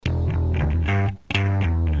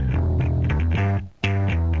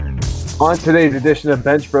On today's edition of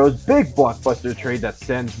Bench Bros, big blockbuster trade that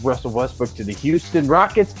sends Russell Westbrook to the Houston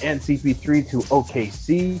Rockets and CP3 to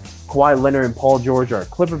OKC. Kawhi Leonard and Paul George are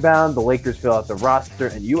Clipper bound. The Lakers fill out the roster,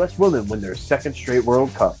 and U.S. women win their second straight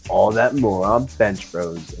World Cup. All that and more on Bench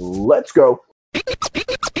Bros. Let's go. Here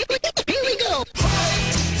we go.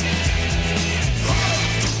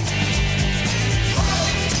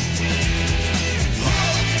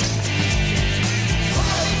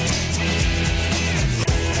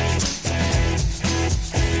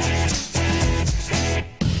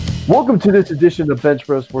 Welcome to this edition of Bench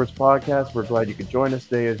Bros Sports Podcast. We're glad you could join us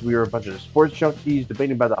today as we are a bunch of sports junkies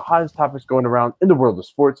debating about the hottest topics going around in the world of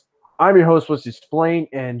sports. I'm your host, Wesley Splain,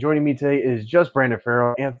 and joining me today is just Brandon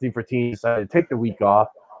Farrell. Anthony Fertini decided to take the week off.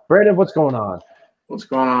 Brandon, what's going on? What's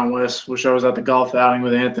going on, Wes? Wish I was at the golf outing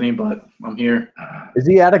with Anthony, but I'm here. Is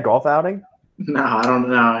he at a golf outing? No, I don't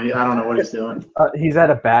know. I don't know what he's doing. He's at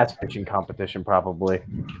a bass fishing competition, probably.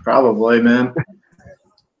 Probably, man.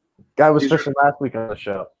 Guy was fishing last week on the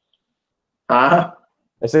show. Huh?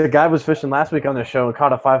 I said the guy was fishing last week on the show and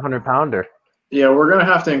caught a 500-pounder. Yeah, we're gonna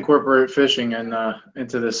have to incorporate fishing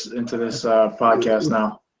into this podcast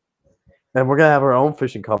now. And we're gonna have our own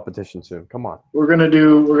fishing competition soon. Come on. We're gonna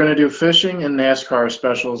do fishing and NASCAR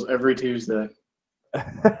specials every Tuesday.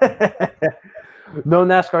 No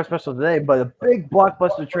NASCAR special today, but a big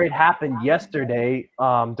blockbuster trade happened yesterday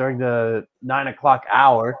during the 9 o'clock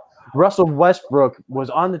hour. Russell Westbrook was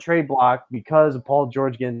on the trade block because of Paul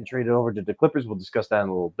George getting traded over to the Clippers. We'll discuss that in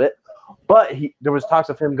a little bit. But there was talks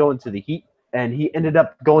of him going to the Heat, and he ended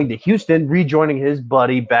up going to Houston, rejoining his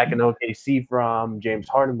buddy back in OKC from James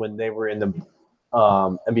Harden when they were in the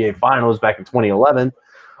NBA Finals back in 2011.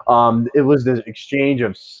 It was the exchange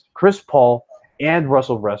of Chris Paul and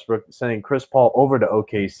Russell Westbrook, sending Chris Paul over to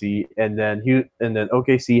OKC, and then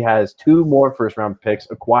OKC has two more first-round picks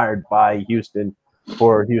acquired by Houston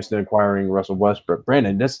for Houston acquiring Russell Westbrook.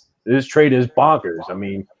 Brandon, this trade is bonkers. I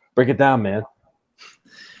mean, break it down, man.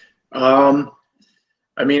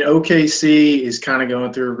 OKC is kind of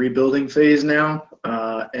going through a rebuilding phase now,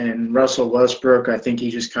 and Russell Westbrook, I think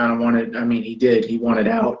he just kind of wanted – he wanted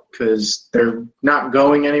out because they're not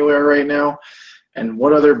going anywhere right now. And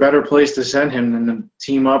what other better place to send him than to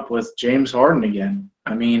team up with James Harden again?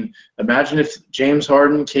 I mean, imagine if James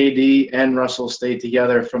Harden, KD, and Russell stayed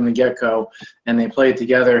together from the get-go and they played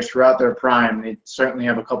together throughout their prime. They'd certainly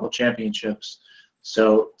have a couple championships.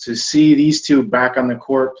 So to see these two back on the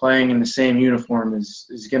court playing in the same uniform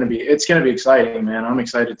is going to be exciting, man. I'm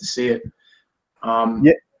excited to see it.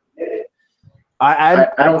 Yeah. I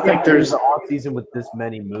don't think there's an off season with this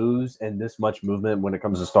many moves and this much movement when it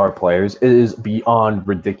comes to star players. It is beyond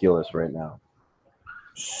ridiculous right now.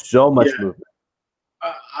 So much movement.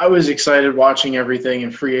 I was excited watching everything in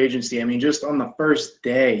free agency. I mean, just on the first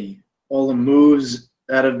day, all the moves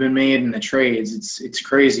that have been made in the trades, it's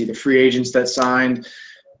crazy. The free agents that signed.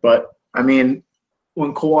 But, I mean,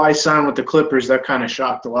 when Kawhi signed with the Clippers, that kind of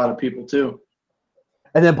shocked a lot of people too.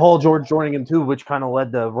 And then Paul George joining him too, which kind of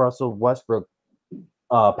led to Russell Westbrook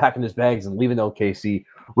packing his bags and leaving OKC,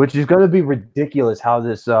 which is going to be ridiculous how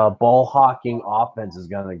this ball-hawking offense is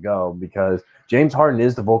going to go because James Harden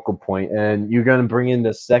is the focal point, and you're going to bring in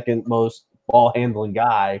the second most ball-handling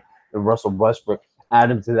guy, Russell Westbrook,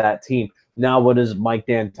 add him to that team. Now what does Mike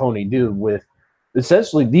D'Antoni do with –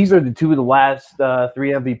 essentially, these are the two of the last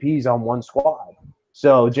three MVPs on one squad.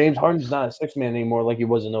 So James Harden's not a six-man anymore like he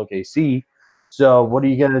was in OKC. So what are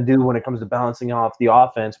you going to do when it comes to balancing off the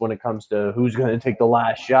offense, when it comes to who's going to take the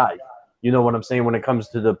last shot? You know what I'm saying when it comes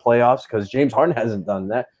to the playoffs? Because James Harden hasn't done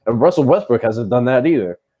that, and Russell Westbrook hasn't done that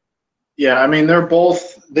either. Yeah, I mean, they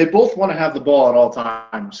both want to have the ball at all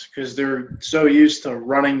times because they're so used to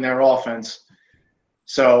running their offense.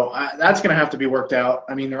 So that's going to have to be worked out.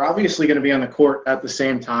 I mean, they're obviously going to be on the court at the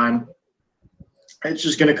same time. It's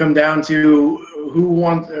just going to come down to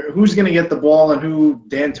who's going to get the ball and who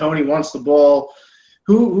D'Antoni wants the ball,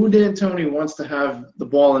 who D'Antoni wants to have the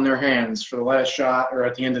ball in their hands for the last shot or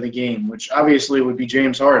at the end of the game, which obviously would be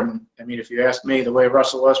James Harden. I mean, if you ask me, the way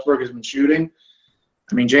Russell Westbrook has been shooting,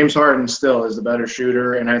 I mean, James Harden still is the better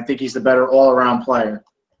shooter, and I think he's the better all-around player.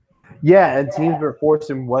 Yeah, and teams were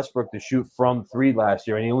forcing Westbrook to shoot from three last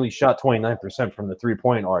year, and he only shot 29% from the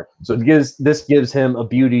three-point arc. So this gives him a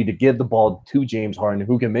beauty to give the ball to James Harden,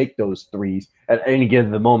 who can make those threes at any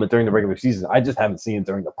given moment during the regular season. I just haven't seen it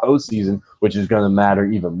during the postseason, which is going to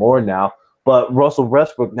matter even more now. But Russell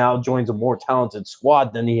Westbrook now joins a more talented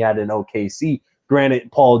squad than he had in OKC.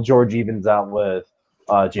 Granted, Paul George evens out with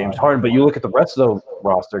James Harden, but you look at the rest of the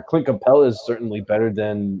roster, Clint Capella is certainly better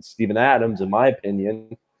than Steven Adams, in my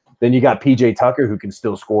opinion. Then you got P.J. Tucker, who can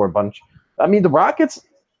still score a bunch. I mean, the Rockets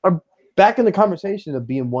are back in the conversation of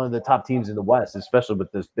being one of the top teams in the West, especially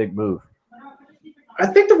with this big move. I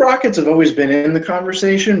think the Rockets have always been in the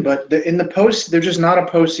conversation, but they're just not a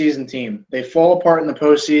postseason team. They fall apart in the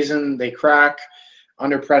postseason. They crack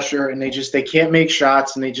under pressure, and they can't make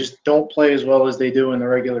shots, and they just don't play as well as they do in the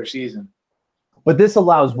regular season. But this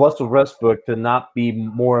allows Russell Westbrook to not be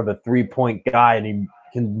more of a three-point guy, and he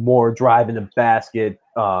can more drive in the basket,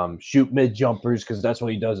 shoot mid-jumpers because that's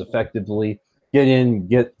what he does effectively, get in,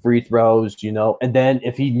 get free throws, and then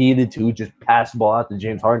if he needed to, just pass the ball out to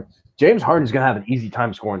James Harden. James Harden's going to have an easy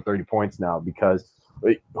time scoring 30 points now because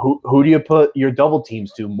who do you put your double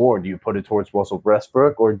teams to more? Do you put it towards Russell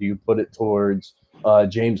Westbrook or do you put it towards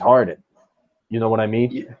James Harden? You know what I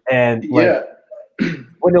mean? And Yeah.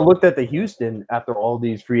 when you looked at the Houston after all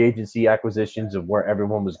these free agency acquisitions of where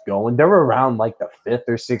everyone was going, they were around like the 5th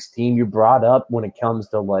or 6th team you brought up when it comes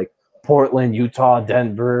to like Portland, Utah,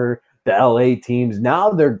 Denver, the LA teams. Now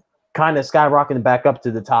they're kind of skyrocketing back up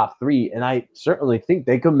to the top 3, and I certainly think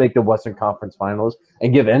they could make the Western Conference Finals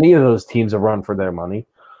and give any of those teams a run for their money.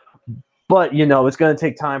 But, it's going to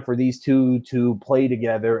take time for these two to play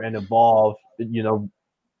together and evolve.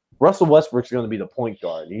 Russell Westbrook's going to be the point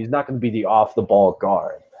guard. He's not going to be the off-the-ball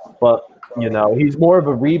guard. But, he's more of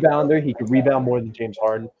a rebounder. He can rebound more than James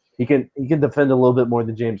Harden. He can defend a little bit more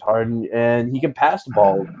than James Harden, and he can pass the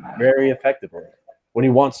ball very effectively when he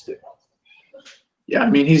wants to. Yeah, I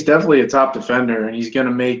mean, he's definitely a top defender, and he's going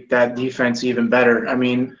to make that defense even better. I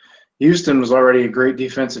mean, Houston was already a great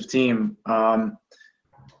defensive team,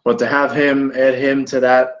 but to have add him to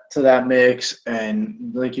that mix,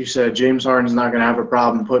 and like you said, James Harden's not going to have a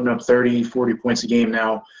problem putting up 30, 40 points a game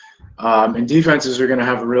now, and defenses are going to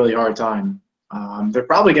have a really hard time. They're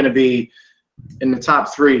probably going to be in the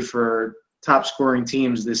top 3 for top scoring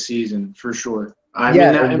teams this season for sure.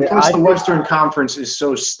 And plus the Western Conference is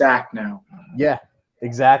so stacked now. Yeah.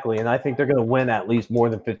 Exactly, and I think they're going to win at least more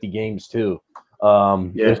than 50 games too.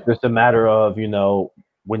 It's just a matter of,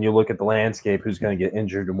 when you look at the landscape, who's going to get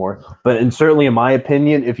injured or more. And certainly, in my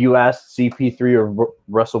opinion, if you asked CP3 or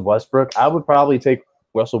Russell Westbrook, I would probably take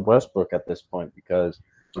Russell Westbrook at this point because,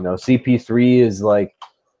 CP3 is like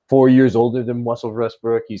 4 years older than Russell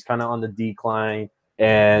Westbrook. He's kind of on the decline,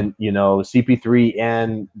 and, CP3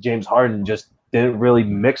 and James Harden just didn't really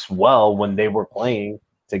mix well when they were playing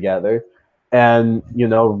together. And,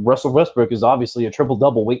 Russell Westbrook is obviously a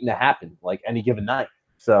triple-double waiting to happen, like any given night.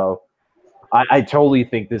 So I totally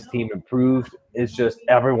think this team improved. It's just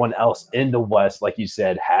everyone else in the West, like you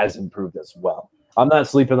said, has improved as well. I'm not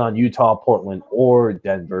sleeping on Utah, Portland, or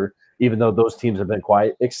Denver, even though those teams have been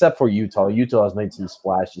quiet, except for Utah. Utah has made some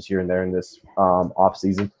splashes here and there in this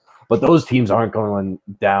offseason. But those teams aren't going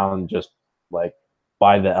down just like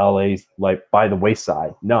by the LA's, like by the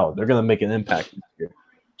wayside. No, they're going to make an impact this year.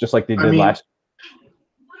 Just like they did last year.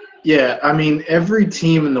 Yeah, I mean, every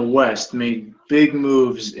team in the West made big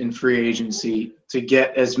moves in free agency to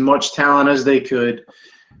get as much talent as they could.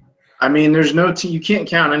 I mean, there's no team. You can't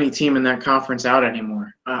count any team in that conference out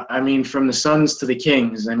anymore. From the Suns to the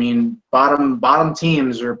Kings. Bottom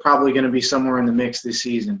teams are probably going to be somewhere in the mix this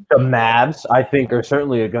season. The Mavs, I think, are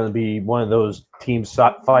certainly going to be one of those teams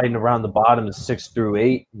fighting around the bottom, 6 through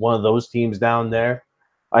 8. One of those teams down there.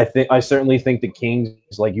 I certainly think the Kings,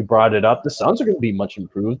 like you brought it up, the Suns are going to be much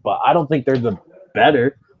improved, but I don't think they're the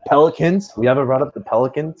better. Pelicans, we haven't brought up the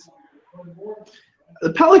Pelicans.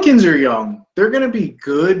 The Pelicans are young. They're going to be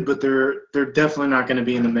good, but they're definitely not going to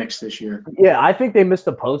be in the mix this year. Yeah, I think they missed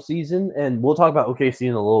the postseason, and we'll talk about OKC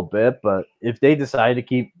in a little bit, but if they decide to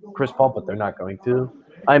keep Chris Paul, but they're not going to,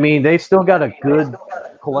 they still got a good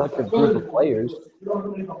collective group of players.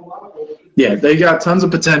 Yeah, they got tons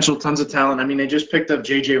of potential, tons of talent. They just picked up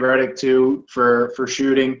J.J. Redick, too, for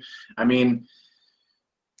shooting.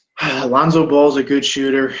 Lonzo Ball's a good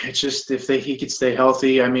shooter. It's just he could stay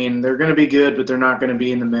healthy. They're going to be good, but they're not going to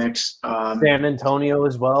be in the mix. San Antonio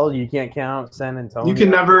as well. You can't count San Antonio. You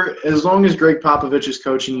can never – as long as Greg Popovich is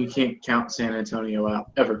coaching, you can't count San Antonio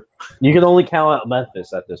out, ever. You can only count out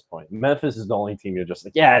Memphis at this point. Memphis is the only team you're just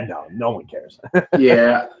like, yeah, no one cares.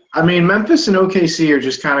 Yeah. Memphis and OKC are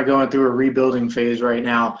just kind of going through a rebuilding phase right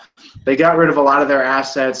now. They got rid of a lot of their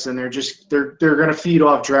assets, and they're going to feed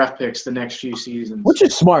off draft picks the next few seasons. Which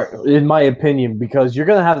is smart, in my opinion, because you're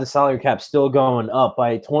going to have the salary cap still going up.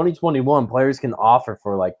 By 2021, players can offer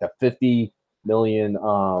for like the $50 million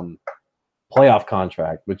playoff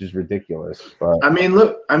contract, which is ridiculous. But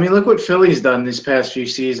look what Philly's done these past few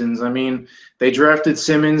seasons. They drafted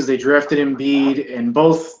Simmons, they drafted Embiid, and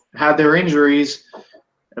both had their injuries.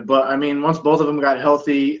 But once both of them got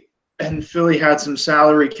healthy, and Philly had some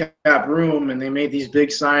salary cap room, and they made these big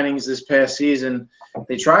signings this past season.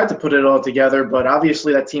 They tried to put it all together, but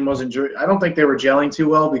obviously that team wasn't. I don't think they were gelling too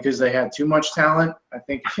well because they had too much talent. I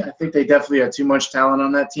think they definitely had too much talent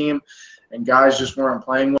on that team, and guys just weren't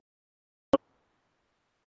playing well.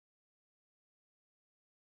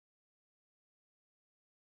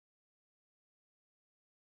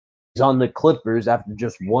 He's on the Clippers after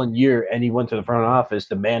just 1 year, and he went to the front office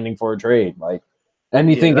demanding for a trade. Like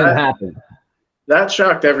anything can happen. That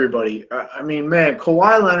shocked everybody. I mean, man,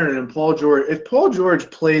 Kawhi Leonard and Paul George. If Paul George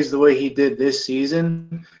plays the way he did this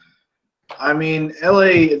season, I mean,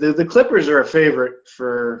 LA, the Clippers are a favorite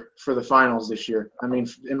for the finals this year. I mean,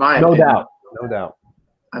 in my opinion. No doubt.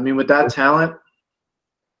 I mean, with that talent.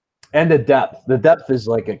 And the depth is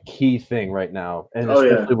like a key thing right now, and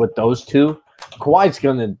especially with those two. Kawhi's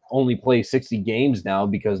going to only play 60 games now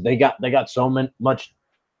because they got so much.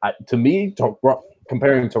 To me,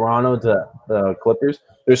 comparing Toronto to the Clippers,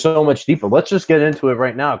 they're so much deeper. Let's just get into it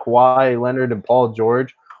right now. Kawhi Leonard and Paul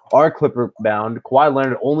George are Clipper bound. Kawhi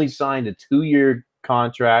Leonard only signed a 2-year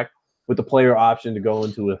contract with the player option to go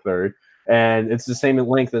into a third, and it's the same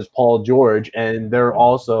length as Paul George, and they're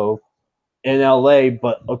also in LA,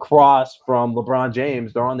 but across from LeBron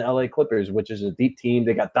James. They're on the LA Clippers, which is a deep team.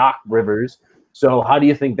 They got Doc Rivers. So how do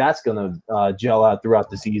you think that's going to gel out throughout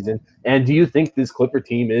the season? And do you think this Clipper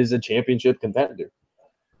team is a championship contender?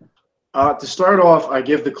 To start off, I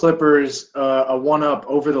give the Clippers a one-up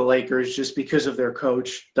over the Lakers just because of their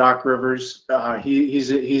coach, Doc Rivers. He's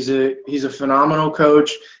a phenomenal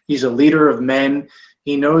coach. He's a leader of men.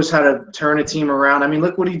 He knows how to turn a team around. I mean,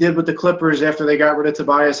 look what he did with the Clippers after they got rid of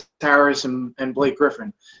Tobias Harris and Blake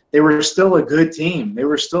Griffin. They were still a good team. They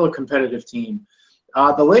were still a competitive team.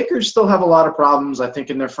 The Lakers still have a lot of problems, I think,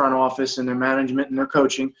 in their front office and their management and their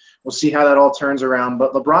coaching. We'll see how that all turns around.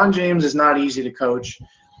 But LeBron James is not easy to coach.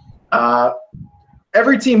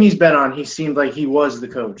 Every team he's been on, he seemed like he was the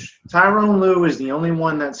coach. Tyronn Lue is the only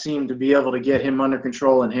one that seemed to be able to get him under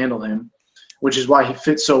control and handle him, which is why he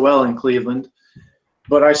fits so well in Cleveland.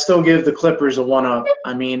 But I still give the Clippers a one-up.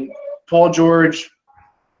 I mean, Paul George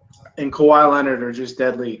and Kawhi Leonard are just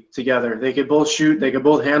deadly together. They could both shoot. They could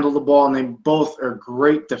both handle the ball, and they both are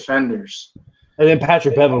great defenders. And then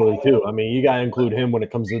Patrick Beverley, too. I mean, you got to include him when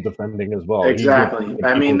it comes to defending as well. Exactly.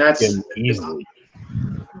 I mean, that's easily.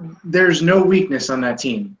 There's no weakness on that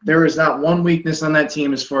team. There is not one weakness on that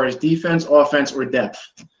team as far as defense, offense, or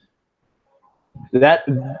depth.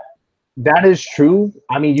 That is true.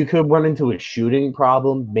 I mean, you could run into a shooting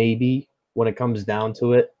problem maybe when it comes down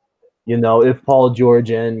to it. You know, if Paul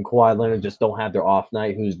George and Kawhi Leonard just don't have their off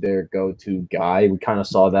night, who's their go-to guy? We kind of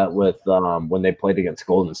saw that with when they played against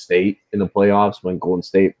Golden State in the playoffs, when Golden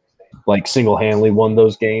State like single-handedly won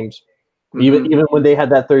those games. Mm-hmm. Even when they had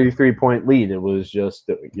that 33-point lead, it was just,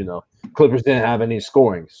 you know, Clippers didn't have any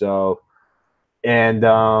scoring. So, and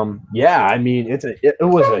yeah, I mean, it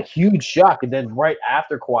was a huge shock. And then right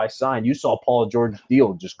after Kawhi signed, you saw Paul George's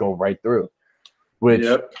deal just go right through, which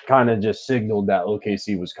kind of just signaled that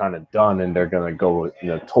OKC was kind of done and they're going to go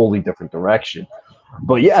in a totally different direction.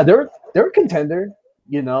 But yeah, they're a contender.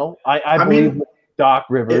 You know, I believe Doc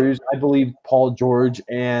Rivers. I believe Paul George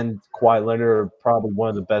and Kawhi Leonard are probably one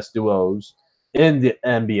of the best duos in the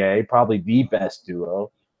NBA, probably the best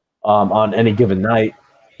duo on any given night.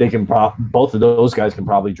 They can both of those guys can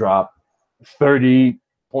probably drop 30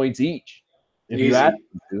 points each if you ask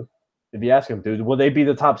them to. If you ask them to, will they be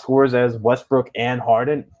the top scorers as Westbrook and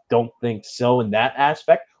Harden? Don't think so in that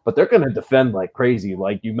aspect, but they're going to defend like crazy,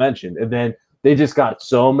 like you mentioned. And then they just got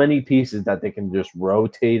so many pieces that they can just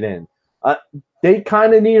rotate in. They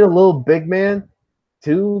kind of need a little big man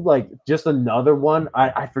too, like just another one.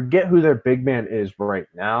 I forget who their big man is right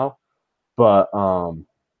now, but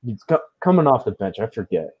he's coming off the bench. I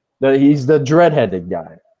forget. He's the dread-headed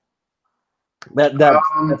guy.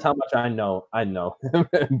 That's how much I know.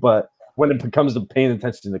 But when it comes to paying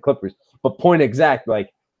attention to the Clippers, but point exact,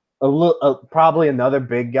 like probably another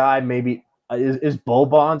big guy. Maybe is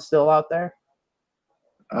Boban still out there?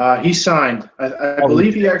 He signed. I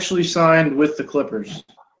believe he actually signed with the Clippers.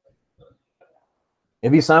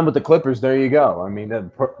 If he signed with the Clippers, there you go. I mean, that's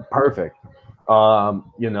perfect.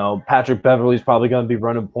 You know, Patrick Beverley's probably going to be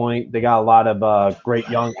running point. They got a lot of great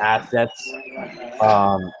young assets.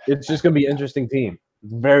 It's just going to be an interesting team.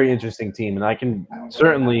 Very interesting team. And I can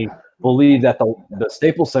certainly believe that the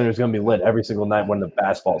Staples Center is going to be lit every single night when the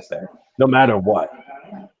basketball's there, no matter what.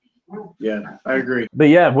 Yeah, I agree. But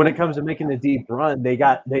yeah, when it comes to making a deep run, they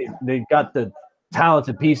got the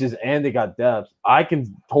talented pieces and they got depth. I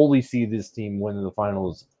can totally see this team winning the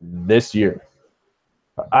finals this year.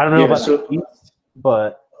 I don't know about the East,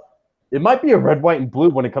 but it might be a red, white, and blue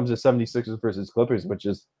when it comes to 76ers versus Clippers, which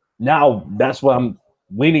is now that's what I'm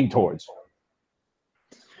leaning towards.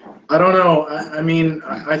 I don't know. I mean,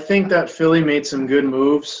 I think that Philly made some good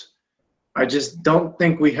moves. I just don't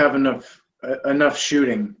think we have enough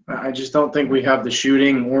shooting. I just don't think we have the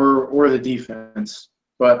shooting or the defense.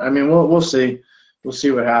 But I mean, we'll see. We'll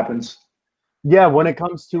see what happens. Yeah, when it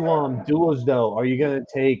comes to duos, though, are you gonna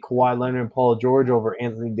take Kawhi Leonard and Paul George over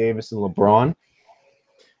Anthony Davis and LeBron?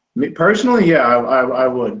 Me, personally, yeah, I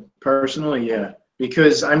would. Personally, yeah.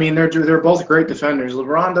 Because I mean they're both great defenders.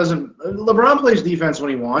 LeBron plays defense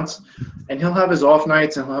when he wants, and he'll have his off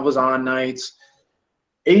nights and he'll have his on nights.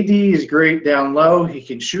 AD is great down low. He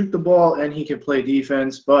can shoot the ball and he can play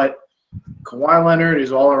defense, but Kawhi Leonard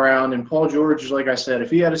is all around, and Paul George, like I said,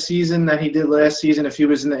 if he had a season that he did last season, if he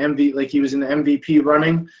was in the MVP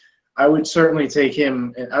running, I would certainly take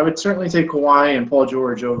him. I would certainly take Kawhi and Paul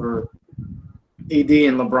George over AD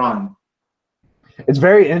and LeBron. It's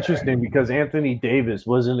very interesting because Anthony Davis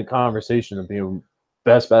was in the conversation of being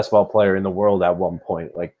best basketball player in the world at one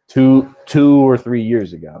point, like two or 3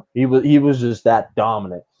 years ago. He was just that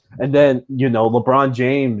dominant. And then, LeBron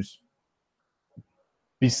James,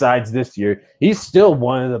 besides this year, he's still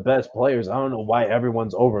one of the best players. I don't know why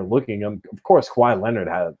everyone's overlooking him. Of course, Kawhi Leonard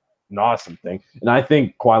had an awesome thing, and I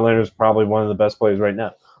think Kawhi Leonard is probably one of the best players right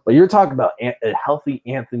now. But you're talking about a healthy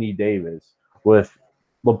Anthony Davis with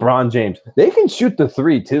LeBron James. They can shoot the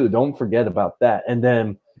three too. Don't forget about that. And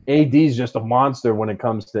then AD's just a monster when it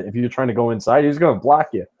comes to, if you're trying to go inside, he's going to block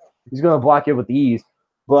you. He's going to block you with ease.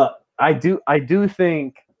 But I do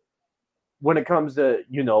think when it comes to,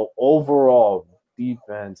 overall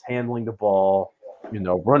defense, handling the ball,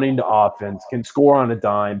 running the offense, can score on a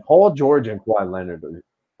dime, Paul George and Kawhi Leonard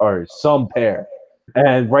are some pair.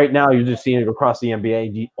 And right now you're just seeing it across the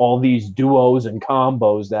NBA, all these duos and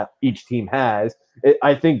combos that each team has.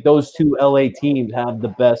 I think those two LA teams have the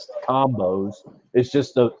best combos. It's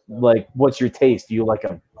just what's your taste? Do you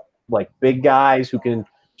like big guys who can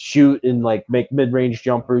shoot and make mid-range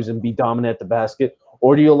jumpers and be dominant at the basket?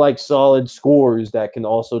 Or do you like solid scorers that can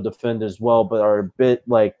also defend as well, but are a bit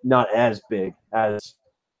not as big as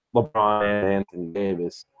LeBron and Anthony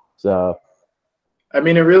Davis? So I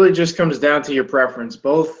mean, it really just comes down to your preference.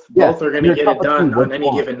 Both are going to get it done on any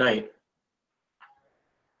given night.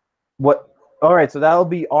 All right, so that'll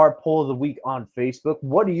be our poll of the week on Facebook.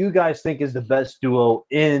 What do you guys think is the best duo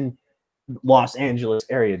in Los Angeles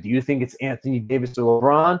area? Do you think it's Anthony Davis or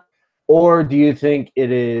LeBron? Or do you think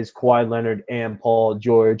it is Kawhi Leonard and Paul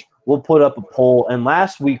George? We'll put up a poll. And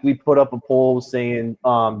last week we put up a poll saying,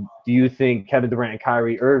 do you think Kevin Durant and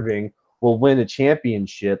Kyrie Irving will win a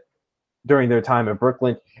championship during their time in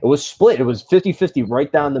Brooklyn? It was split. It was 50-50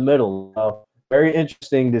 right down the middle. So very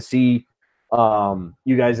interesting to see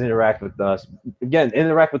you guys interact with us. Again,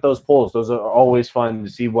 interact with those polls. Those are always fun to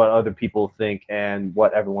see what other people think and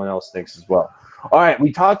what everyone else thinks as well. All right,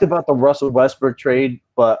 we talked about the Russell Westbrook trade,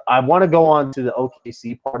 but I want to go on to the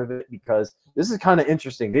OKC part of it because this is kind of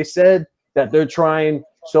interesting. They said that they're trying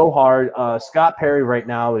so hard. Scott Perry right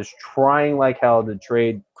now is trying like hell to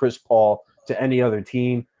trade Chris Paul to any other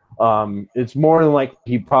team. It's more than like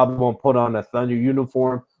he probably won't put on a Thunder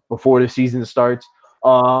uniform before the season starts.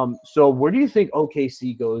 So where do you think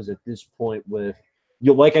OKC goes at this point with,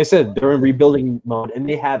 like I said, they're in rebuilding mode and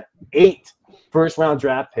they have 8 first-round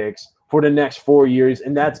draft picks for the next 4 years,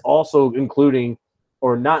 and that's also including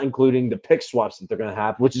or not including the pick swaps that they're going to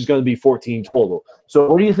have, which is going to be 14 total. So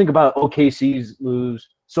what do you think about OKC's moves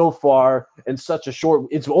so far in such a short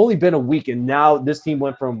 – it's only been a week, and now this team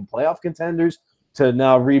went from playoff contenders to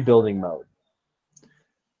now rebuilding mode?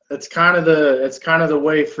 It's kind of the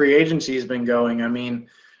way free agency has been going. I mean,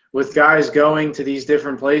 with guys going to these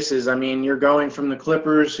different places, I mean, you're going from the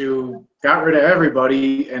Clippers who got rid of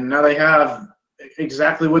everybody, and now they have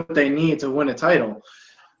exactly what they need to win a title.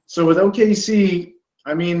 So with OKC,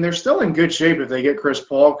 I mean, they're still in good shape if they get Chris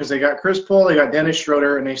Paul because they got Chris Paul, they got Dennis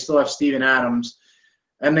Schroeder, and they still have Steven Adams.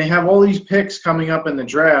 And they have all these picks coming up in the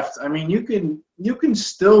draft. I mean, you can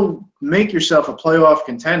still make yourself a playoff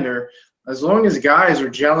contender as long as guys are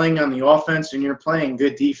gelling on the offense and you're playing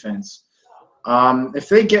good defense. If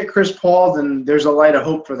they get Chris Paul, then there's a light of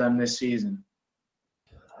hope for them this season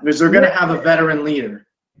because they're going to have a veteran leader.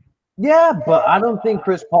 Yeah, but I don't think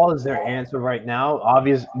Chris Paul is their answer right now.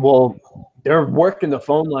 They're working the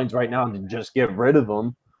phone lines right now to just get rid of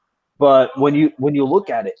him. But when you look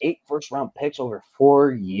at it, 8 first-round picks over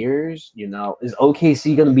 4 years, is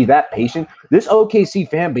OKC going to be that patient? This OKC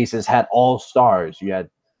fan base has had all-stars. You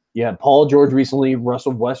had Paul George recently,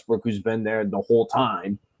 Russell Westbrook, who's been there the whole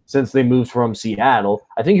time since they moved from Seattle.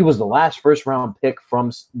 I think he was the last first-round pick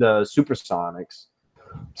from the Supersonics.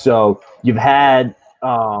 So you've had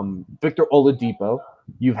Victor Oladipo,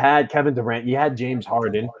 you've had Kevin Durant, you had James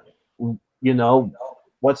Harden. You know,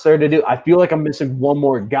 what's there to do? I feel like I'm missing one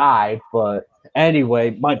more guy, but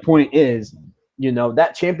anyway, my point is,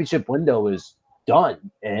 that championship window is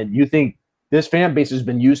done, and you think this fan base has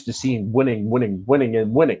been used to seeing winning, winning, winning,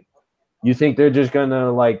 and winning. You think they're just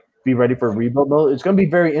gonna be ready for a rebuild mode? It's gonna be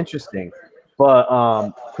very interesting.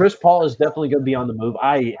 But Chris Paul is definitely gonna be on the move.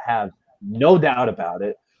 I have no doubt about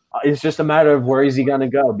it. It's just a matter of where is he gonna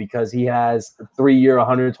go, because he has a 3-year,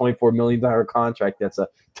 $124 million contract. That's a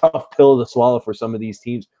tough pill to swallow for some of these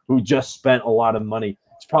teams who just spent a lot of money.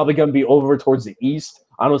 It's probably gonna be over towards the East.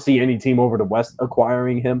 I don't see any team over the West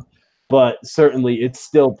acquiring him, but certainly it's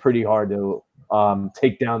still pretty hard to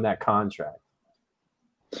take down that contract.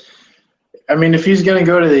 I mean, if he's going to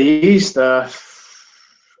go to the East,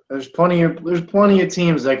 there's plenty of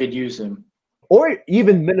teams that could use him. Or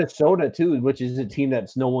even Minnesota too, which is a team that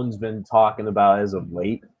no one's been talking about as of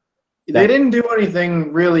late. They didn't do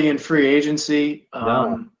anything really in free agency.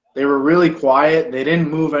 No. They were really quiet. They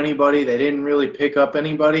didn't move anybody. They didn't really pick up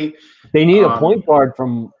anybody. They need a point guard,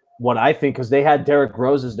 from what I think, because they had Derrick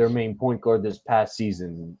Rose as their main point guard this past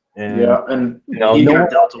season. And, he got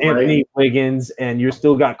dealt away. Anthony Wiggins, and you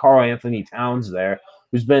still got Karl Anthony Towns there,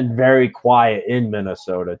 who's been very quiet in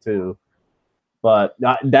Minnesota too. But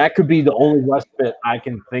that could be the only respite I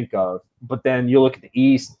can think of. But then you look at the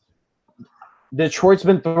East. Detroit's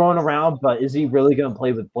been thrown around, but is he really going to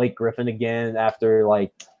play with Blake Griffin again after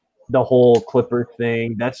the whole Clipper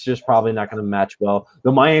thing? That's just probably not going to match well.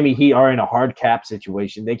 The Miami Heat are in a hard cap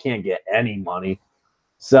situation. They can't get any money.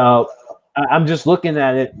 So I'm just looking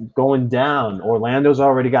at it going down. Orlando's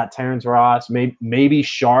already got Terrence Ross, maybe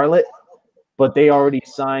Charlotte, but they already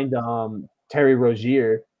signed Terry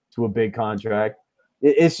Rozier to a big contract.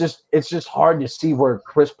 It's just hard to see where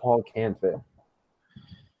Chris Paul can fit.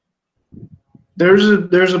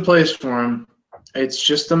 There's a place for him. It's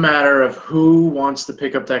just a matter of who wants to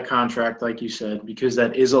pick up that contract, like you said, because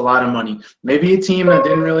that is a lot of money. Maybe a team that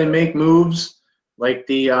didn't really make moves, like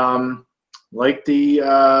the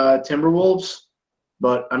Timberwolves,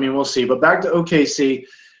 but I mean, we'll see. But back to OKC,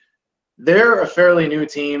 they're a fairly new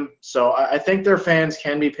team, so I think their fans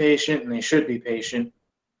can be patient, and they should be patient.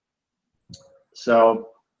 So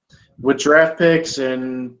with draft picks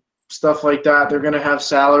and stuff like that, they're going to have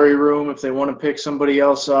salary room if they want to pick somebody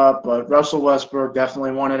else up. But Russell Westbrook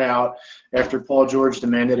definitely wanted out after Paul George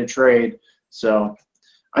demanded a trade. So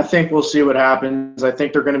I think we'll see what happens. I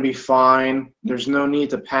think they're going to be fine. There's no need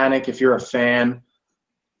to panic if you're a fan.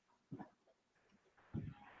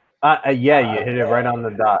 Yeah, you hit it right on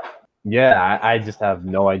the dot. Yeah, I just have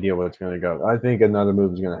no idea where it's going to go. I think another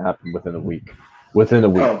move is going to happen within a week.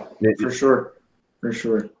 Oh, for sure. For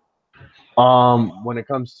sure. When it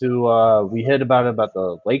comes to we hit about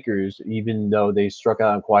the Lakers, even though they struck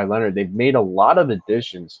out on Kawhi Leonard, they've made a lot of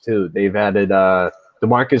additions too. They've added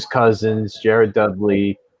DeMarcus Cousins, Jared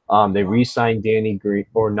Dudley. They re-signed Danny Green,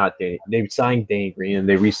 or not Danny. They signed Danny Green, and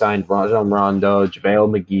they re-signed Rajon Rondo,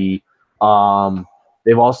 JaVale McGee.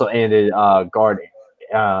 They've also added guard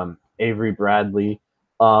Avery Bradley.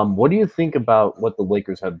 What do you think about what the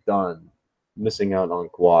Lakers have done, missing out on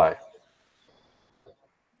Kawhi?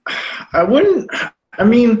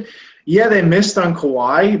 Yeah, they missed on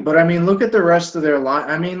Kawhi, but I mean, look at the rest of their line.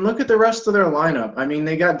 Lineup. I mean,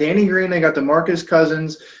 they got Danny Green, they got DeMarcus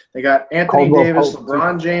Cousins, they got Anthony Davis,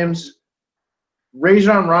 LeBron James,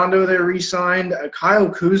 Rajon Rondo. They re-signed Kyle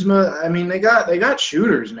Kuzma. I mean, they got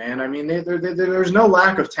shooters, man. I mean, there's no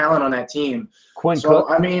lack of talent on that team.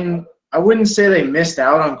 I mean, I wouldn't say they missed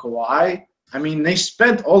out on Kawhi. I mean, they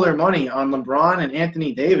spent all their money on LeBron and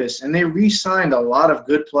Anthony Davis, and they re-signed a lot of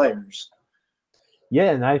good players.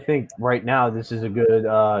 Yeah, and I think right now this is a good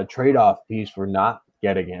trade-off piece for not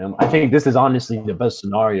getting him. I think this is honestly the best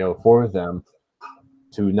scenario for them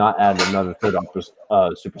to not add another third-off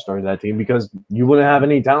superstar to that team, because you wouldn't have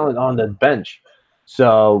any talent on the bench.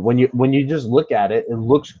 So when you just look at it, it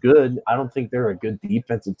looks good. I don't think they're a good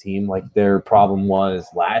defensive team like their problem was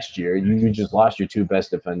last year. You just lost your two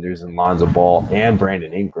best defenders in Lonzo Ball and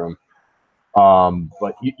Brandon Ingram.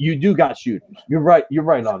 But you do got shooters. You're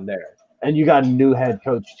right on there. And you got a new head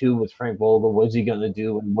coach too with Frank Vogel. What's he gonna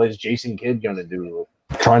do? And what is Jason Kidd gonna do?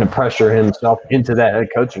 Trying to pressure himself into that head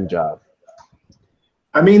coaching job.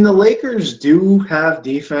 I mean, the Lakers do have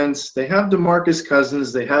defense. They have DeMarcus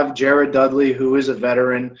Cousins. They have Jared Dudley, who is a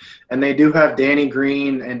veteran. And they do have Danny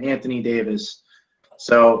Green and Anthony Davis.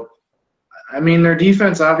 So, I mean, their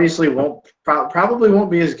defense obviously probably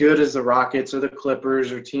won't be as good as the Rockets or the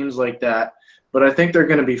Clippers or teams like that. But I think they're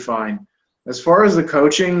going to be fine. As far as the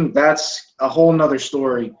coaching, that's a whole nother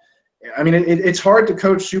story. I mean, it's hard to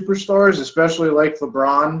coach superstars, especially like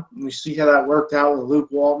LeBron. We see how that worked out with Luke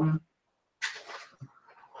Walton.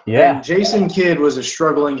 Yeah. And Jason Kidd was a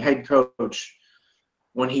struggling head coach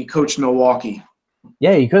when he coached Milwaukee.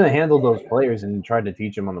 Yeah, he couldn't handle those players and tried to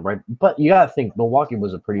teach them on the right. But you got to think, Milwaukee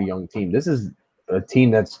was a pretty young team. This is a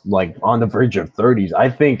team that's like on the verge of 30s. I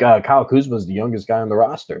think Kyle Kuzma is the youngest guy on the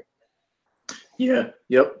roster. Yeah,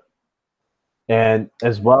 yep. And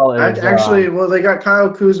as well as actually, well, they got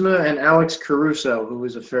Kyle Kuzma and Alex Caruso, who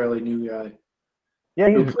was a fairly new guy. Yeah,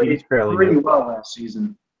 Who he's played fairly pretty new. well last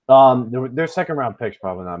season. Their second round picks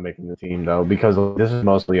probably not making the team though, because this is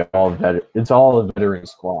mostly all it's all a veteran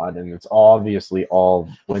squad, and it's obviously all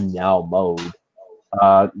win now mode.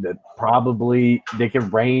 Probably they can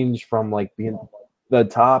range from like being the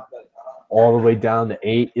top all the way down to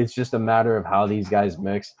 8. It's just a matter of how these guys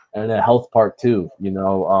mix and the health part too. You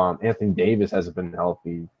know, Anthony Davis hasn't been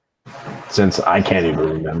healthy since I can't even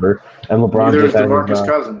remember, and LeBron Neither is just DeMarcus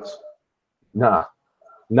Cousins. Nah.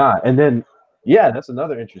 And then, yeah, that's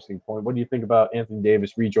another interesting point. What do you think about Anthony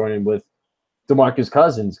Davis rejoining with DeMarcus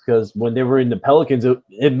Cousins? Because when they were in the Pelicans,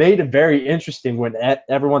 it made it very interesting when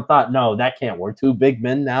everyone thought, no, that can't work. 2 big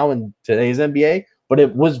men now in today's NBA. But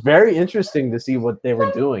it was very interesting to see what they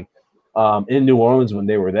were doing in New Orleans when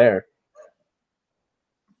they were there.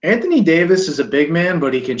 Anthony Davis is a big man,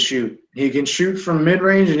 but he can shoot. He can shoot from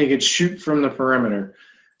mid-range and he can shoot from the perimeter.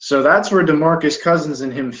 So that's where DeMarcus Cousins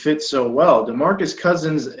and him fit so well. DeMarcus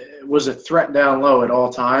Cousins was a threat down low at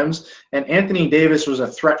all times, and Anthony Davis was a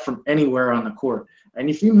threat from anywhere on the court. And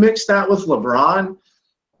if you mix that with LeBron,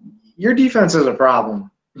 your defense is a problem.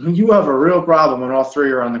 You have a real problem when all 3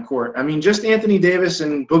 are on the court. I mean, just Anthony Davis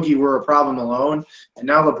and Boogie were a problem alone, and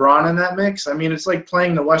now LeBron in that mix. I mean, it's like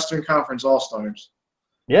playing the Western Conference All-Stars.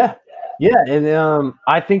 Yeah, and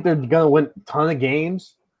I think they're going to win a ton of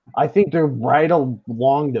games. I think they're right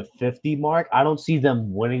along the 50 mark. I don't see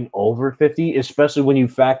them winning over 50, especially when you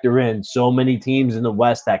factor in so many teams in the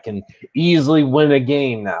West that can easily win a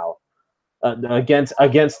game now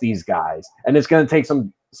against these guys. And it's going to take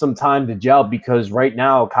some time to gel, because right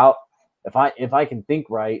now, if I can think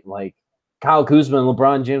right, like Kyle Kuzma and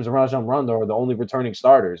LeBron James and Rajon Rondo are the only returning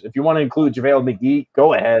starters. If you want to include JaVale McGee,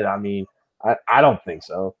 go ahead. I mean, I don't think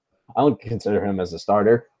so. I don't consider him as a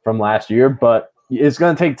starter from last year, but it's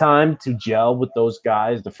going to take time to gel with those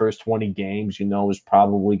guys. The first 20 games, is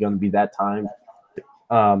probably going to be that time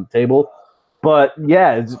table. But,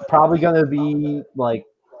 yeah, it's probably going to be like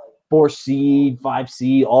 4 seed, 5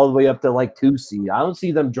 seed, all the way up to like 2 seed. I don't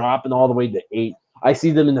see them dropping all the way to 8. I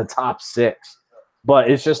see them in the top 6. But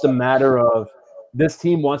it's just a matter of this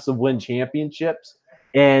team wants to win championships.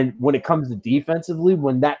 And when it comes to defensively,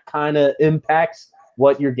 when that kind of impacts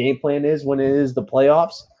what your game plan is when it is the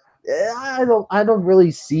playoffs, I don't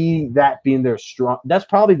really see that being their strong. That's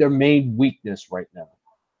probably their main weakness right now.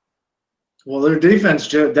 Well, their defense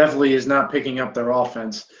definitely is not picking up their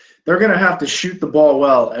offense. They're going to have to shoot the ball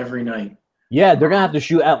well every night. Yeah, they're going to have to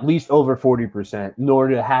shoot at least over 40% in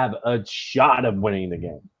order to have a shot of winning the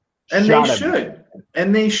game. And they should.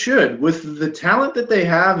 And they should. With the talent that they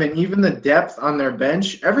have and even the depth on their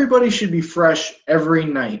bench, everybody should be fresh every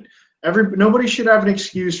night. Nobody should have an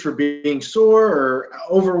excuse for being sore or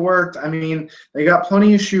overworked. I mean, they got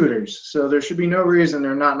plenty of shooters, so there should be no reason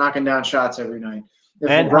they're not knocking down shots every night. If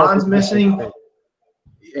LeBron's missing,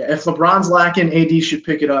 if LeBron's lacking, AD should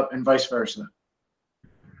pick it up and vice versa.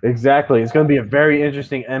 Exactly. It's going to be a very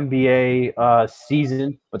interesting NBA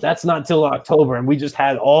season, but that's not till October, and we just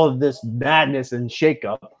had all of this madness and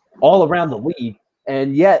shakeup all around the league,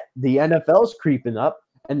 and yet the NFL's creeping up.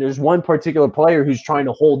 And there's one particular player who's trying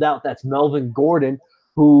to hold out. That's Melvin Gordon,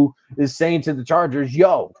 who is saying to the Chargers,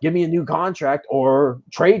 yo, give me a new contract or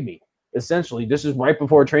trade me. Essentially, this is right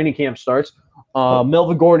before training camp starts.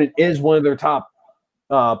 Melvin Gordon is one of their top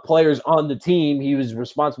players on the team. He was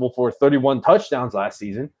responsible for 31 touchdowns last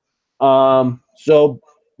season. So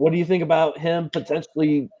what do you think about him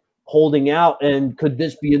potentially holding out? And could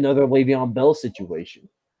this be another Le'Veon Bell situation?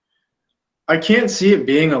 I can't see it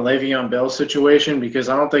being a Le'Veon Bell situation because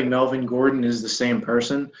I don't think Melvin Gordon is the same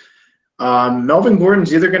person. Melvin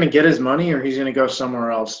Gordon's either going to get his money or he's going to go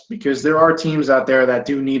somewhere else because there are teams out there that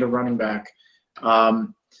do need a running back.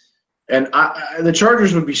 And the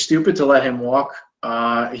Chargers would be stupid to let him walk.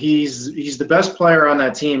 He's the best player on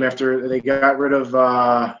that team after they got rid of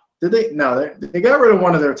they got rid of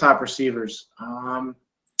one of their top receivers.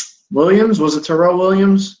 Williams, was it Terrell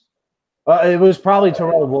Williams? It was probably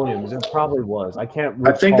Terrell Williams. It probably was. I can't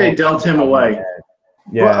recall. I think they dealt him away.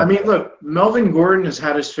 Yeah. Well, I mean, look, Melvin Gordon has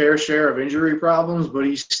had his fair share of injury problems, but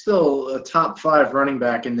he's still a top 5 running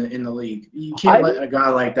back in the league. You can't let a guy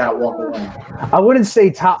like that walk away. I wouldn't say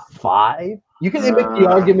top 5. You can make the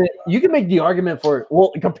argument. You can make the argument for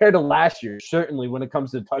compared to last year, certainly when it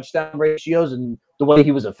comes to touchdown ratios and the way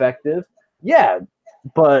he was effective. Yeah,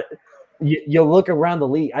 but you look around the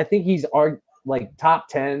league. I think he's like top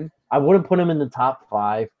 10. I wouldn't put him in the top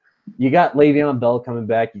 5. You got Le'Veon Bell coming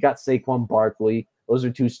back. You got Saquon Barkley. Those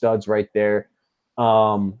are 2 studs right there.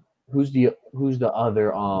 Who's the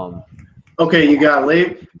other? Okay, you got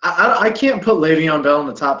I can't put Le'Veon Bell in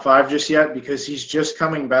the top 5 just yet because he's just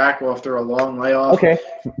coming back after a long layoff. Okay.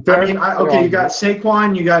 I mean, you got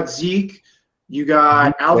Saquon, you got Zeke, you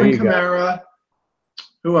got Alvin Kamara.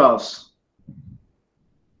 Who else?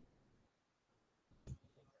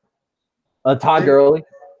 Todd Gurley.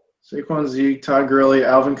 Saquon, Zeke, Todd Gurley,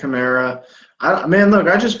 Alvin Kamara. Look,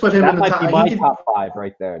 I just put him in the top. That might be my top 5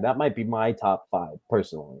 right there. That might be my top 5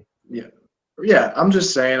 personally. Yeah. I'm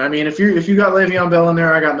just saying. I mean, if you got Le'Veon Bell in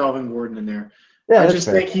there, I got Melvin Gordon in there. Yeah, I just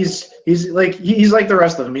think he's like the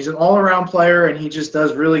rest of them. He's an all-around player, and he just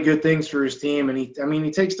does really good things for his team. And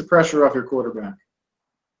he takes the pressure off your quarterback.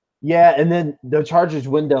 Yeah, and then the Chargers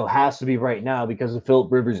window has to be right now because of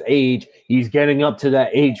Philip Rivers' age. He's getting up to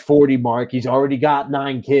that age 40 mark. He's already got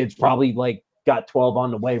 9 kids, probably like got 12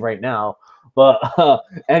 on the way right now. But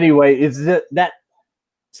anyway, is that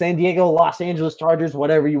San Diego, Los Angeles Chargers,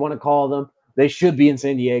 whatever you want to call them, they should be in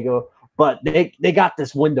San Diego. But they got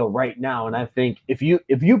this window right now, and I think if you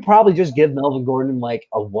probably just give Melvin Gordon like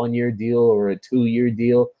a 1-year deal or a 2-year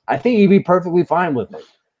deal, I think he'd be perfectly fine with it.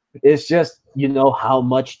 It's just, how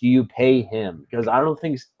much do you pay him? Because I don't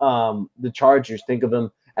think the Chargers think of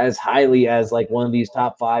him as highly as like one of these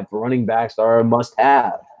top 5 running backs that are a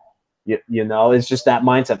must-have. It's just that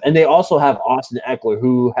mindset. And they also have Austin Eckler,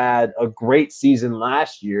 who had a great season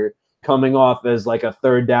last year, coming off as like a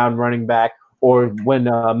 3rd down running back, or when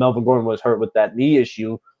Melvin Gordon was hurt with that knee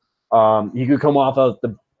issue, he could come off of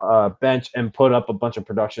the bench and put up a bunch of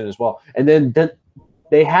production as well. And then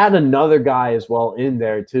they had another guy as well in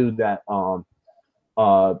there too that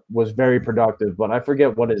was very productive, but I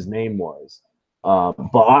forget what his name was. But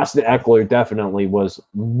Austin Eckler definitely was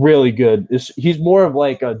really good. He's more of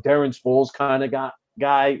like a Darren Sproles kind of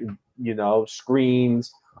guy,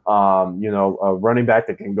 screens, a running back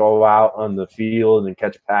that can go out on the field and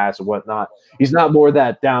catch a pass and whatnot. He's not more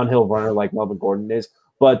that downhill runner like Melvin Gordon is.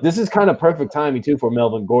 But this is kind of perfect timing, too, for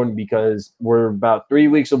Melvin Gordon because we're about 3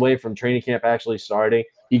 weeks away from training camp actually starting.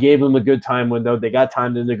 He gave him a good time window. They got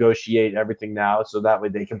time to negotiate everything now, so that way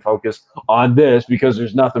they can focus on this because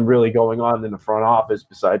there's nothing really going on in the front office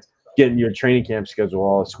besides getting your training camp schedule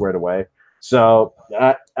all squared away. So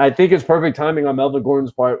I think it's perfect timing on Melvin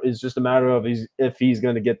Gordon's part. It's just a matter of if he's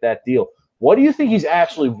going to get that deal. What do you think he's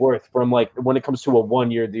actually worth from, like, when it comes to a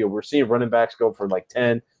 1-year deal? We're seeing running backs go for like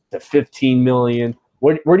 10 to 15 million.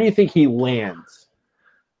 Where do you think he lands?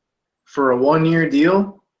 For a 1-year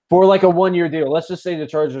deal? For like a 1-year deal. Let's just say the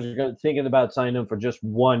Chargers are thinking about signing him for just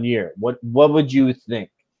 1 year. What would you think?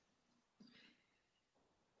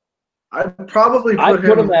 I'd probably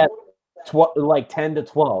put him at like 10 to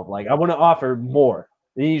 12. Like, I want to offer more.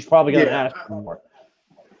 He's probably going to ask for more.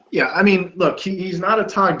 Yeah, I mean, look, he's not a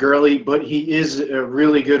Todd Gurley, but he is a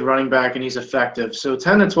really good running back, and he's effective. So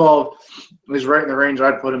 10 to 12 is right in the range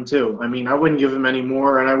I'd put him to. I mean, I wouldn't give him any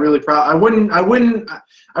more, and I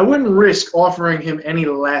wouldn't risk offering him any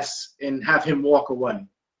less and have him walk away.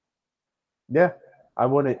 Yeah, I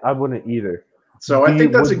wouldn't either. So I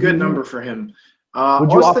think that's a good number for him.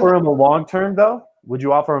 Would you offer him a long-term, though? Would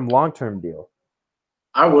you offer him a long-term deal?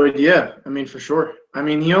 I would, yeah. I mean, for sure. I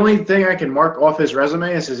mean, the only thing I can mark off his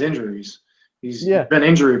resume is his injuries. He's been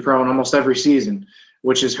injury-prone almost every season,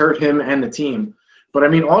 which has hurt him and the team. But, I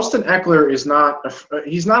mean, Austin Eckler is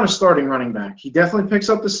he's not a starting running back. He definitely picks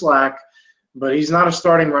up the slack, but he's not a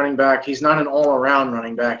starting running back. He's not an all-around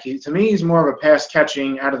running back. To me, he's more of a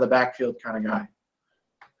pass-catching, out-of-the-backfield kind of guy,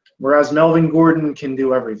 whereas Melvin Gordon can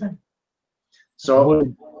do everything.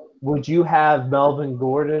 So would you have Melvin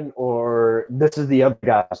Gordon, or this is the other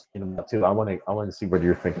guy I was thinking about too? I want to see what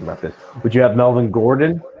you're thinking about this. Would you have Melvin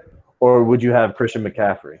Gordon, or would you have Christian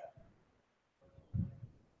McCaffrey?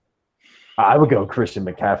 I would go Christian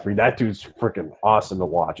McCaffrey. That dude's freaking awesome to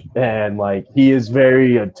watch, and like he is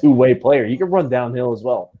a two-way player. He can run downhill as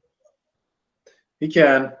well. He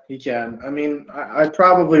can. I mean, I'd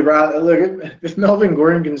probably rather look if Melvin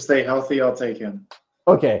Gordon can stay healthy, I'll take him.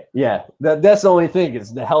 Okay, yeah, that's the only thing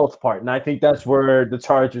is the health part, and I think that's where the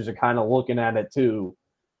Chargers are kind of looking at it too.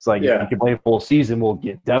 It's like if you can play a full season, we'll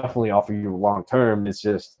definitely offer you long term. It's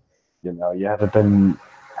just you haven't been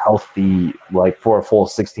healthy, like for a full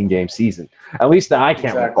 16-game season. At least that I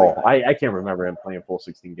can't Exactly. recall. I can't remember him playing full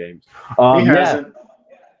 16 games. He Yeah. hasn't.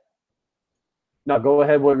 No, go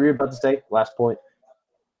ahead. What were you about to say? Last point.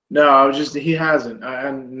 No, I was just he hasn't.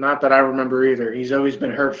 And not that I remember either. He's always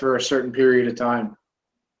been hurt for a certain period of time.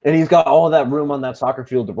 And he's got all of that room on that soccer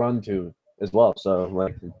field to run to as well. So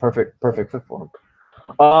like perfect fit for him.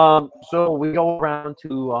 So we go around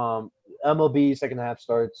to MLB second half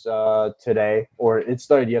starts today, or it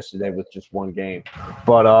started yesterday with just one game.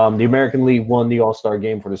 But the American League won the All-Star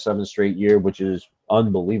game for the 7th straight year, which is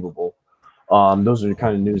unbelievable. Those are the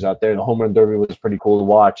kind of news out there. The home run derby was pretty cool to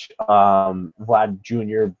watch. Vlad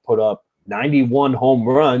Jr. put up 91 home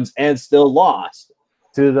runs and still lost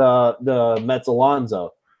to the Mets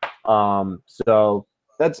Alonso. So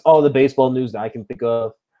that's all the baseball news that I can think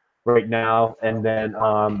of right now. And then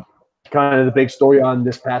kind of the big story on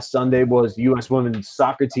this past Sunday was the U.S. women's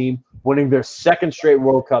soccer team winning their 2nd straight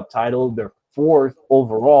World Cup title, their 4th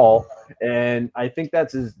overall. And I think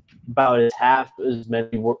that's about as half as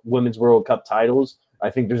many women's World Cup titles.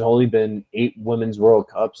 I think there's only been 8 women's World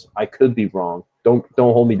Cups. I could be wrong. Don't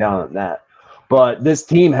hold me down on that. But this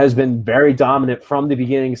team has been very dominant from the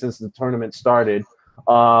beginning since the tournament started.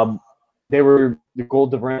 The goal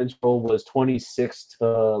differential was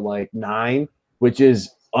 26-9, which is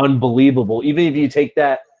unbelievable. Even if you take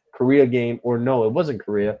that Korea game, or no, it wasn't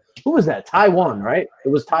Korea. Who was that? Taiwan, right? It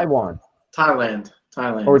was Taiwan. Thailand.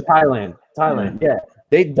 Or Thailand. Yeah.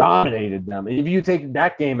 They dominated them. If you take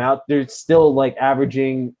that game out, they're still like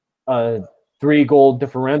averaging a 3-goal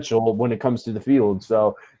differential when it comes to the field.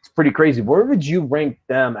 So it's pretty crazy. Where would you rank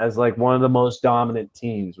them as like one of the most dominant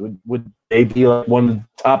teams? Would they be like one of the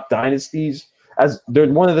top dynasties? As they're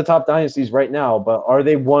one of the top dynasties right now, but are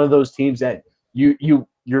they one of those teams that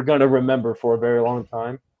you're gonna remember for a very long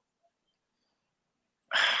time?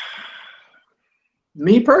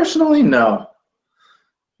 Me personally, no.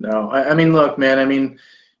 I mean, look, man. I mean,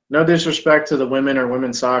 no disrespect to the women or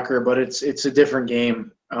women's soccer, but it's a different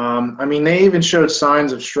game. I mean, they even showed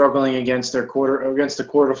signs of struggling against the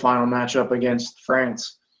quarterfinal matchup against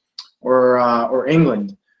France or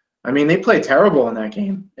England. I mean, they played terrible in that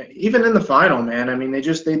game, even in the final, man. I mean,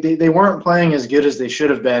 they weren't playing as good as they should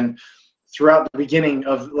have been throughout the beginning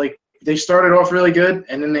of like they started off really good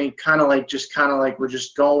and then they kind of like were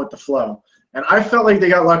just going with the flow. And I felt like they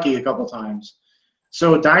got lucky a couple times.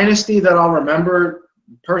 So a dynasty that I'll remember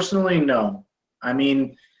personally, no. I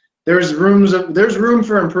mean, there's room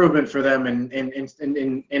for improvement for them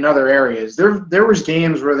in other areas. There was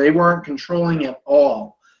games where they weren't controlling at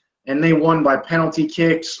all, and they won by penalty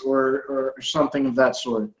kicks or something of that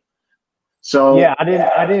sort. So yeah, I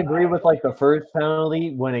didn't agree with like the first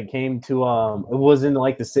penalty when it came to it was in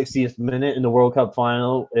like the 60th minute in the World Cup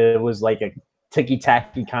final. It was like a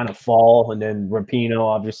ticky-tacky kind of fall, and then Rapinoe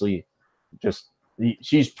obviously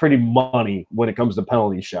she's pretty money when it comes to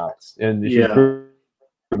penalty shots, and she's proven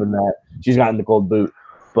that she's gotten the gold boot.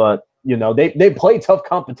 But you know, they play tough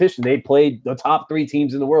competition. They played the top 3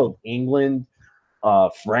 teams in the world: England,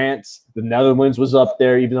 France, the Netherlands was up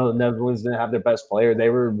there. Even though the Netherlands didn't have their best player, they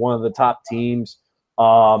were one of the top teams.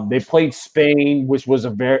 They played Spain, which was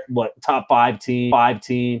a very top 5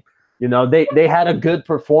 team. You know, they had a good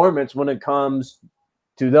performance when it comes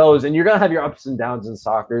to those, and you're gonna have your ups and downs in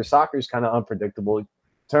soccer. Soccer is kind of unpredictable. It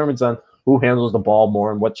determines on who handles the ball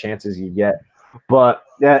more and what chances you get. But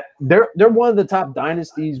yeah, they're one of the top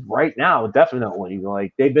dynasties right now, definitely.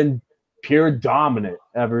 Like they've been pure dominant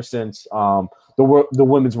ever since the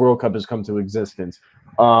Women's World Cup has come to existence.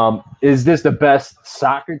 Is this the best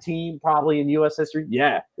soccer team probably in U.S. history?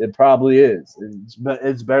 Yeah, it probably is.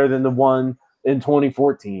 It's better than the one in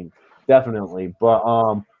 2014, definitely.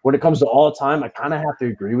 But when it comes to all time, I kind of have to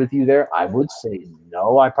agree with you there. I would say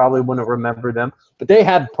no. I probably wouldn't remember them, but they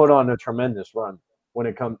have put on a tremendous run when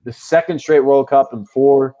it comes the 2nd straight World Cup and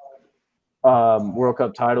 4 World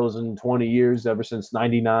Cup titles in 20 years ever since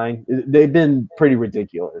 '99. They've been pretty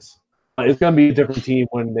ridiculous. It's going to be a different team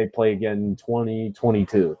when they play again in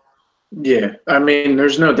 2022. Yeah, I mean,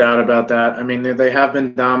 there's no doubt about that. I mean, they have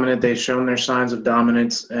been dominant. They've shown their signs of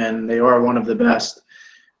dominance, and they are one of the best.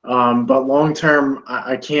 But long term,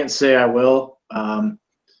 I can't say I will. But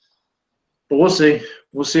we'll see.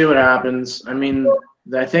 We'll see what happens. I mean,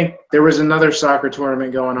 I think there was another soccer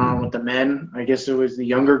tournament going on with the men. I guess it was the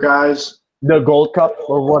younger guys. The Gold Cup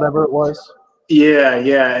or whatever it was.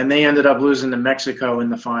 Yeah, and they ended up losing to Mexico in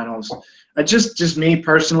the finals. Just me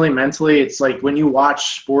personally, mentally, it's like when you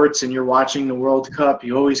watch sports and you're watching the World Cup,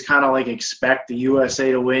 you always kind of like expect the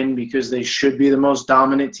USA to win because they should be the most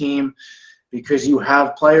dominant team because you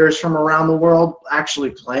have players from around the world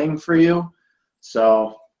actually playing for you.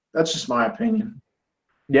 So that's just my opinion.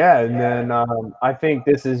 Yeah, and then I think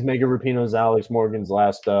this is Megan Rapinoe's, Alex Morgan's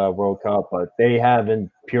last World Cup, but they have been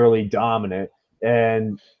purely dominant,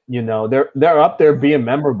 and they're up there being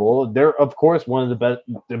memorable. They're of course one of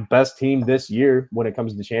the best team this year when it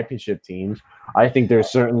comes to championship teams. I think they're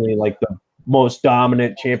certainly like the most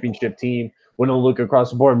dominant championship team when I look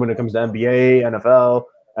across the board when it comes to NBA, NFL,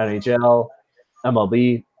 NHL,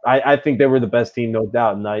 MLB. I think they were the best team, no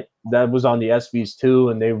doubt, and that was on the ESPYS too,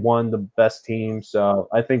 and they won the best team. So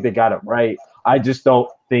I think they got it right. I just don't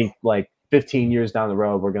think like 15 years down the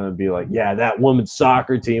road we're gonna be like, yeah, that women's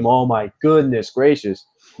soccer team. Oh my goodness gracious,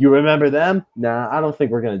 you remember them? Nah, I don't think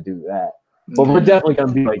we're gonna do that. But we're definitely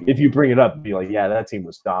gonna be like, if you bring it up, be like, yeah, that team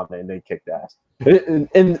was dominant and they kicked ass.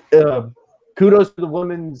 And kudos to the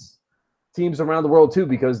women's teams around the world too,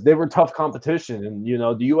 because they were tough competition, and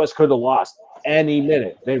the U.S. could have lost any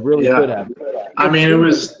minute. They really could have. I mean, it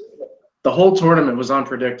was the whole tournament was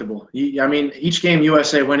unpredictable. I mean, each game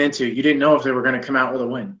USA went into, you didn't know if they were going to come out with a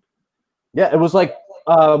win. Yeah, it was like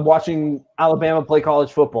watching Alabama play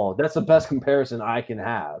college football. That's the best comparison I can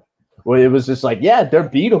have. Where it was just like, yeah, they're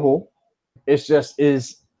beatable. It's just,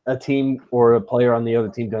 is a team or a player on the other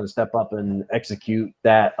team going to step up and execute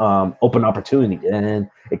that open opportunity? And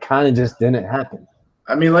it kind of just didn't happen.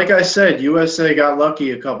 I mean, like I said, USA got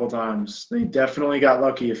lucky a couple times. They definitely got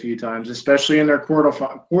lucky a few times, especially in their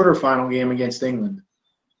quarterfinal game against England.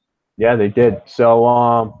 Yeah, they did. So,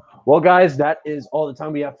 well, guys, that is all the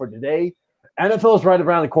time we have for today. NFL is right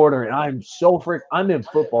around the corner, and I'm in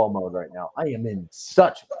football mode right now. I am in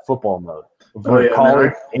such football mode for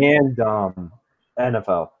college and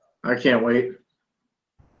NFL. I can't wait.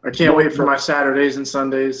 I can't wait for my Saturdays and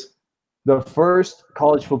Sundays. The first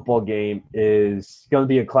college football game is going to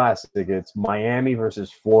be a classic. It's Miami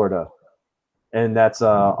versus Florida, and that's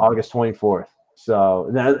August 24th. So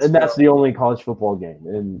that's the only college football game,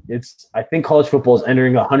 and I think college football is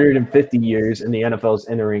entering 150 years, and the NFL is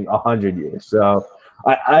entering 100 years. So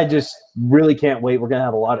I just really can't wait. We're going to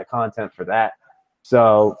have a lot of content for that.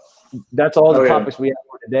 So that's all the topics we have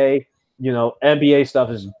for today. NBA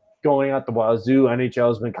stuff is going out the wazoo. NHL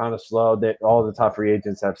has been kind of slow. That all the top free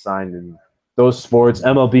agents have signed in those sports.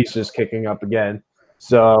 MLB is just kicking up again.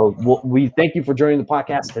 So we thank you for joining the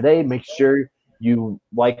podcast today. Make sure you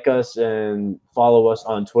like us and follow us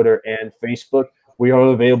on Twitter and Facebook. We are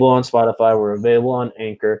available on Spotify. We're available on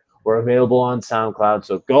Anchor. We're available on SoundCloud.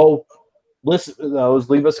 So go listen to those.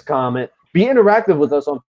 Leave us a comment. Be interactive with us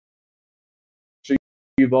on.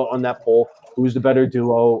 You vote on that poll. Who's the better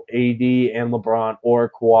duo, AD and LeBron,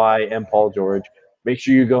 or Kawhi and Paul George? Make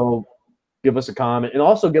sure you go give us a comment, and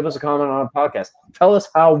also give us a comment on our podcast. Tell us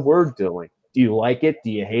how we're doing. Do you like it?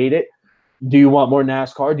 Do you hate it? Do you want more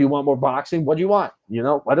NASCAR? Do you want more boxing? What do you want?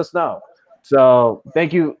 Let us know. So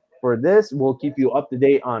thank you for this. We'll keep you up to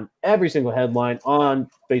date on every single headline on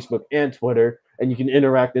Facebook and Twitter, and you can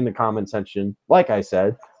interact in the comment section, like I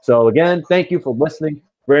said. So again, thank you for listening.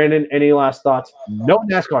 Brandon, any last thoughts? No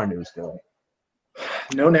NASCAR news today.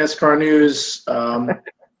 No NASCAR news.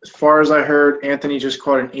 As far as I heard, Anthony just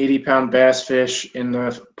caught an 80-pound bass fish in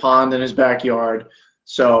the pond in his backyard.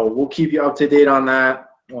 So we'll keep you up to date on that.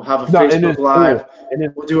 We'll have a Facebook Live.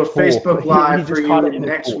 We'll do a Facebook Live for you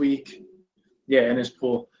next week. Yeah, in his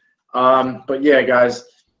pool. But yeah, guys,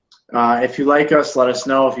 if you like us, let us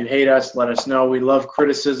know. If you hate us, let us know. We love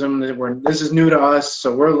criticism. This is new to us,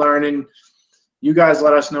 so we're learning. You guys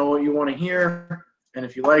let us know what you want to hear. And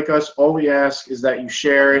if you like us, all we ask is that you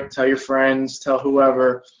share it, tell your friends, tell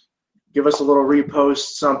whoever, give us a little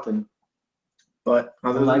repost, something. But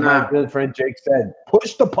other than that, my good friend Jake said,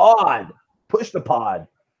 push the pod. Push the pod.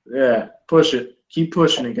 Yeah, push it. Keep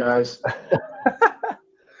pushing it, guys.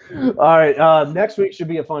 All right. Next week should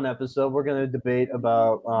be a fun episode. We're going to debate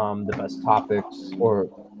about the best topics or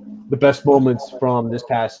the best moments from this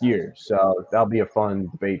past year. So that'll be a fun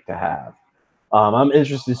debate to have. I'm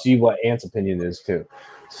interested to see what Ant's opinion is too.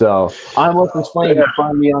 So I'm Weston Splain. You can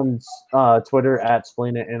find me on Twitter at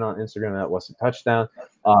Splain It and on Instagram at Weston Touchdown.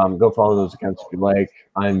 Go follow those accounts if you like.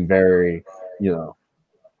 I'm very, you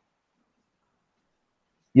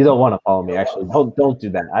don't want to follow me. Actually, don't do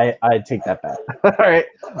that. I take that back. All right.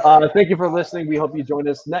 Thank you for listening. We hope you join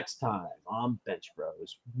us next time on Bench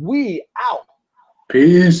Bros. We out.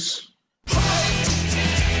 Peace.